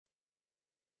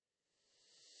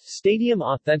Stadium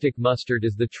Authentic Mustard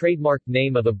is the trademark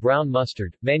name of a brown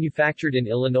mustard, manufactured in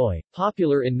Illinois,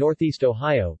 popular in Northeast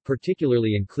Ohio,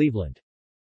 particularly in Cleveland.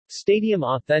 Stadium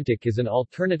Authentic is an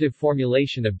alternative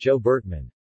formulation of Joe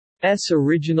Bertman's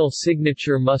original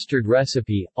signature mustard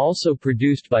recipe, also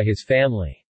produced by his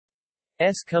family's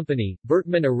company,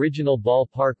 Bertman Original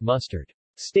Ballpark Mustard.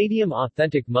 Stadium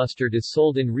Authentic Mustard is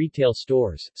sold in retail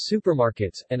stores,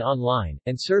 supermarkets, and online,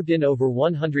 and served in over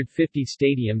 150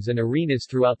 stadiums and arenas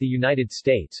throughout the United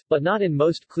States, but not in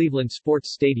most Cleveland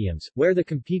sports stadiums, where the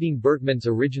competing Bertman's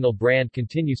Original brand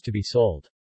continues to be sold.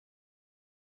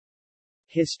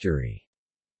 History.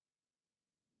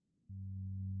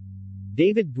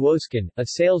 David Dwoskin, a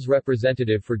sales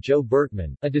representative for Joe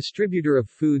Bertman, a distributor of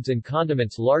foods and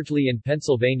condiments largely in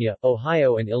Pennsylvania,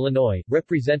 Ohio and Illinois,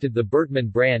 represented the Bertman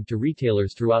brand to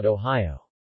retailers throughout Ohio.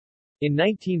 In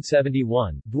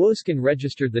 1971, Dwoskin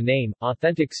registered the name,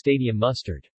 Authentic Stadium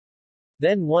Mustard.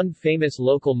 Then one famous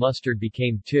local mustard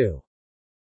became two.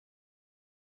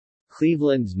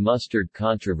 Cleveland's mustard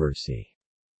controversy.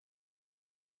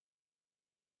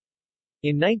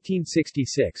 In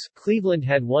 1966, Cleveland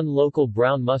had one local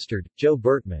brown mustard, Joe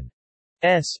Bertman's.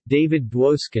 David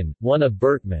Dwoskin, one of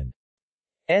Bertman's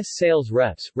sales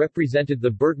reps, represented the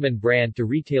Bertman brand to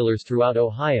retailers throughout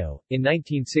Ohio. In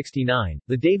 1969,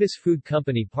 the Davis Food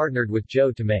Company partnered with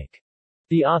Joe to make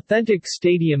the Authentic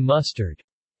Stadium Mustard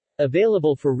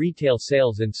available for retail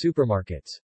sales in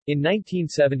supermarkets. In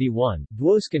 1971,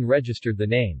 Dwoskin registered the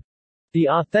name, the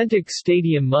Authentic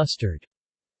Stadium Mustard,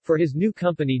 for his new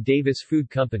company Davis Food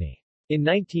Company. In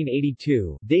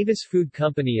 1982, Davis Food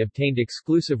Company obtained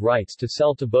exclusive rights to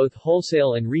sell to both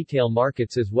wholesale and retail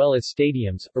markets as well as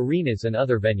stadiums, arenas and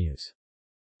other venues.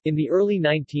 In the early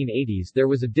 1980s there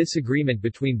was a disagreement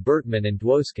between Bertman and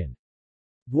Dwoskin.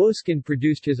 Dwoskin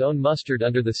produced his own mustard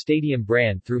under the Stadium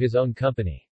brand through his own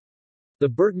company. The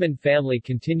Bertman family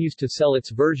continues to sell its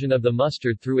version of the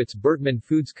mustard through its Bertman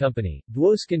Foods Company.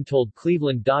 Dwoskin told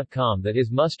Cleveland.com that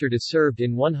his mustard is served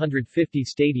in 150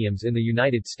 stadiums in the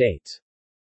United States.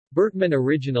 Bertman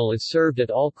Original is served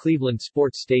at all Cleveland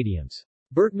sports stadiums.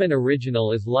 Bertman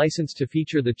Original is licensed to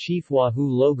feature the Chief Wahoo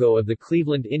logo of the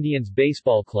Cleveland Indians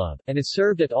Baseball Club, and is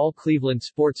served at all Cleveland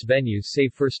sports venues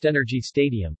save FirstEnergy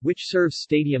Stadium, which serves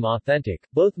Stadium Authentic.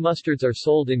 Both mustards are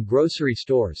sold in grocery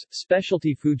stores,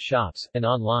 specialty food shops, and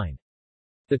online.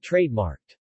 The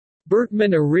trademarked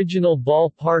Bertman Original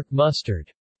Ballpark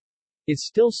Mustard is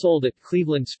still sold at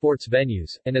Cleveland sports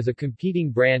venues, and as a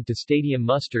competing brand to Stadium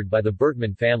Mustard by the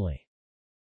Bertman family.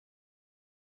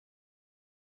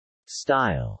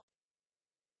 Style.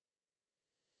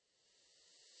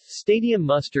 Stadium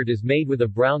mustard is made with a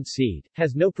brown seed,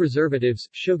 has no preservatives,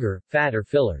 sugar, fat or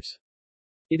fillers.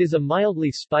 It is a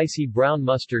mildly spicy brown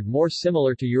mustard more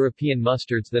similar to European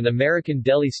mustards than American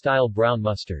deli-style brown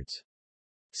mustards.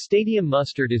 Stadium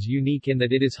mustard is unique in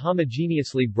that it is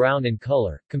homogeneously brown in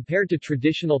color, compared to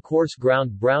traditional coarse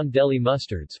ground brown deli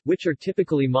mustards, which are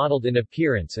typically mottled in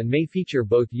appearance and may feature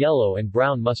both yellow and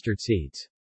brown mustard seeds.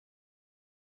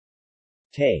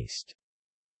 Taste.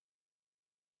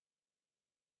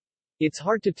 It's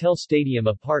hard to tell Stadium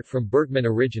apart from Bertman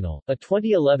Original. A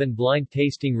 2011 blind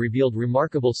tasting revealed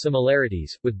remarkable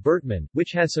similarities, with Bertman,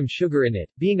 which has some sugar in it,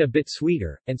 being a bit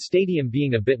sweeter, and Stadium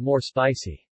being a bit more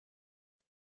spicy.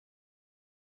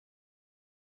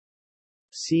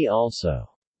 See also: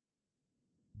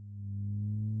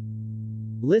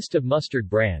 List of mustard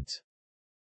brands.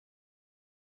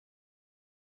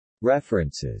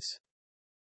 References.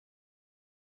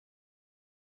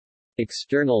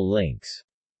 External links.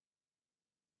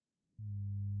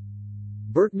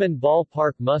 Bertman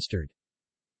Ballpark Mustard.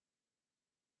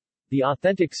 The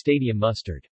Authentic Stadium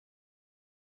Mustard.